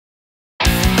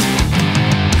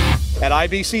at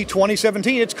IBC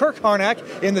 2017. It's Kirk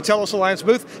Harnack in the Telos Alliance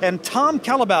booth, and Tom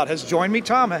Callebaut has joined me.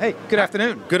 Tom, hey, good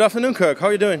afternoon. Good afternoon, Kirk. How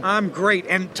are you doing? I'm great.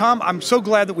 And Tom, I'm so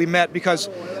glad that we met because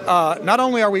not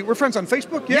only are we're friends on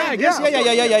Facebook? Yeah,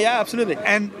 absolutely.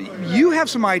 And you have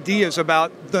some ideas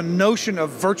about the notion of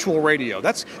virtual radio.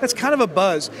 That's kind of a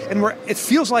buzz, and it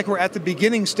feels like we're at the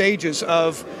beginning stages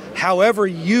of however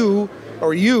you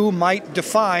might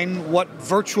define what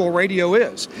virtual radio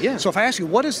is. Yeah. So if I ask you,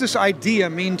 what does this idea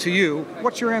mean to you,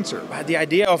 what's your answer? The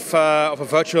idea of a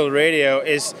virtual radio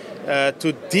is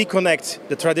to disconnect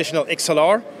the traditional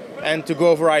XLR and to go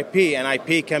over IP. And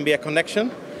IP can be a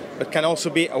connection, but can also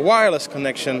be a wireless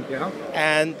connection. Yeah.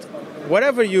 And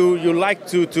whatever you like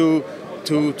to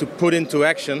put into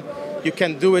action, you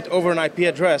can do it over an IP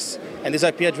address. And this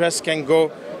IP address can go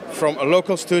from a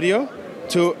local studio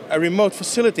to a remote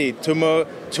facility, to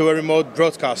a remote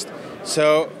broadcast.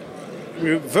 So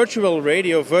virtual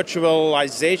radio,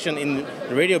 virtualization in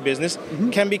the radio business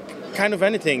can be kind of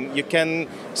anything. You can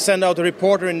send out a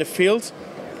reporter in the field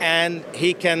and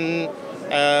he can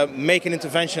make an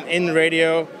intervention in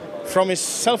radio from his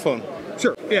cell phone.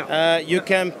 Sure, yeah. You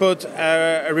can put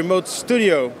a remote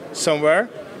studio somewhere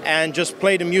and just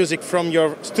play the music from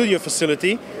your studio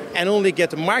facility and only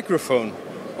get a microphone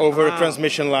over a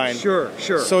transmission line. Sure,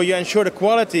 sure. So you ensure the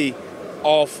quality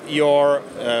of your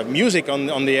music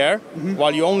on the air,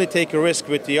 while you only take a risk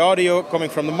with the audio coming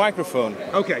from the microphone.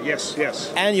 Okay, yes,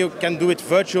 yes. And you can do it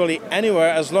virtually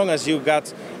anywhere as long as you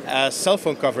got cell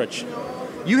phone coverage.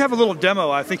 You have a little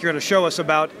demo I think you're going to show us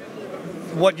about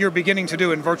what you're beginning to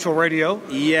do in virtual radio.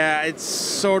 Yeah, it's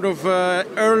sort of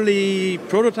early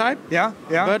prototype. Yeah,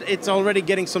 yeah. But it's already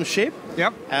getting some shape.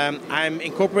 Yep. I'm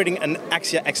incorporating an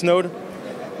Axia xNode,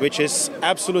 which is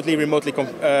absolutely remotely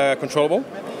controllable.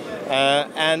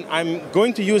 And I'm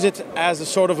going to use it as a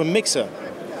sort of a mixer.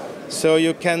 So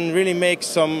you can really make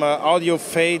some audio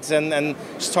fades and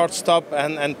start-stop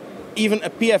and even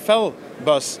a PFL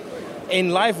bus.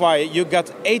 In Livewire, you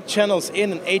got 8 channels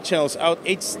in and 8 channels out,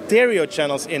 8 stereo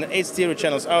channels in and 8 stereo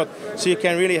channels out. So you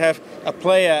can really have a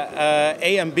player,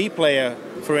 A and B player,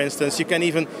 for instance. You can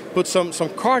even put some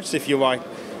cards if you like.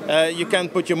 You can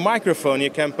put your microphone,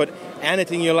 you can put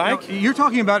anything you like. Now, you're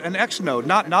talking about an xNode,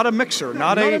 not a mixer,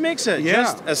 not a mixer, yeah.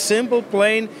 Just a simple,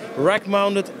 plain,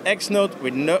 rack-mounted xNode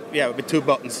with 2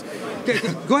 buttons.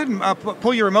 Go ahead and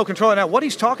pull your remote controller. Now, what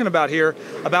he's talking about here,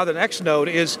 about an xNode,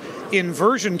 is in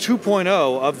version 2.0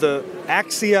 of the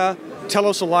Axia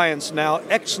Telos Alliance, now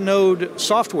xNode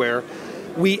software,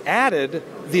 we added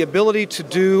the ability to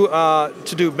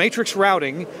do matrix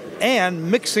routing and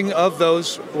mixing of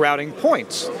those routing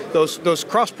points, those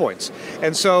cross points.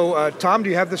 And so, Tom, do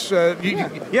you have this?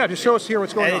 Yeah, just show us here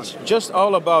what's going on. It's just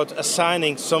all about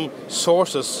assigning some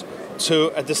sources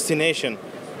to a destination.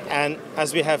 And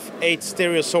as we have 8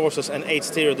 stereo sources and 8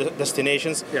 stereo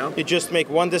destinations, you just make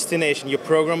one destination your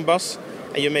program bus,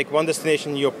 and you make one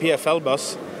destination your PFL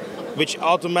bus, which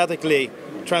automatically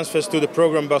transfers to the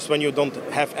program bus when you don't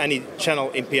have any channel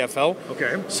in PFL.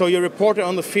 Okay. So your reporter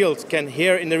on the field can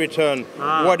hear in the return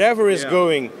whatever is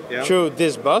going through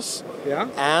this bus,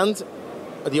 and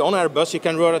the on-air bus you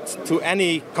can route it to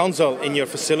any console in your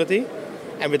facility.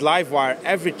 And with Livewire,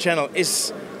 every channel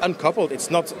is uncoupled.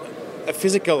 It's not a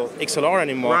physical XLR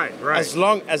anymore. Right. As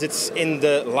long as it's in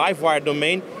the Livewire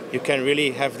domain, you can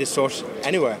really have this source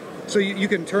anywhere. So you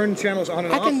can turn channels on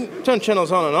and off? I can turn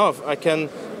channels on and off. I can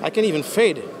even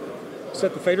fade.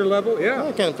 Set the fader level? Yeah.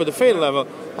 I can put the fader level.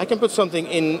 I can put something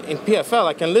in PFL.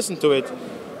 I can listen to it.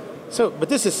 So, but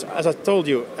this is, as I told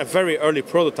you, a very early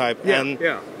prototype. And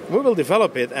we will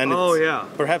develop it. And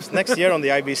perhaps next year on the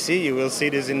IBC you will see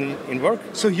this in work.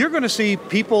 So you're going to see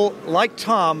people like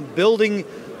Tom building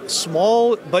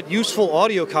small but useful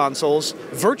audio consoles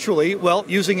virtually, well,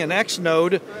 using an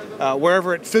xNode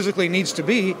wherever it physically needs to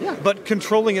be, but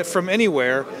controlling it from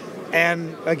anywhere.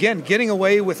 And again, getting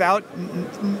away without,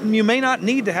 you may not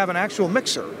need to have an actual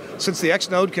mixer, since the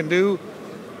xNode can do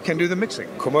the mixing.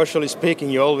 Commercially speaking,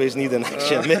 you always need an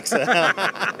Axia mixer.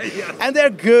 And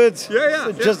they're good.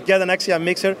 So just get an Axia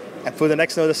mixer and put an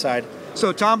xNode aside.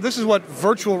 So Tom, this is what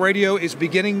virtual radio is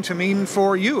beginning to mean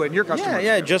for you and your customers.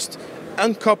 Yeah, just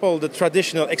uncouple the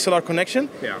traditional XLR connection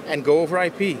and go over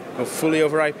IP, go fully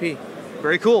over IP.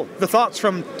 Very cool. The thoughts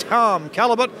from Tom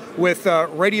Callebaut with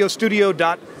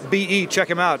radiostudio.be. Check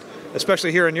him out,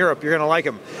 especially here in Europe. You're going to like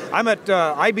him. I'm at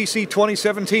IBC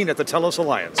 2017 at the Telos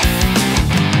Alliance.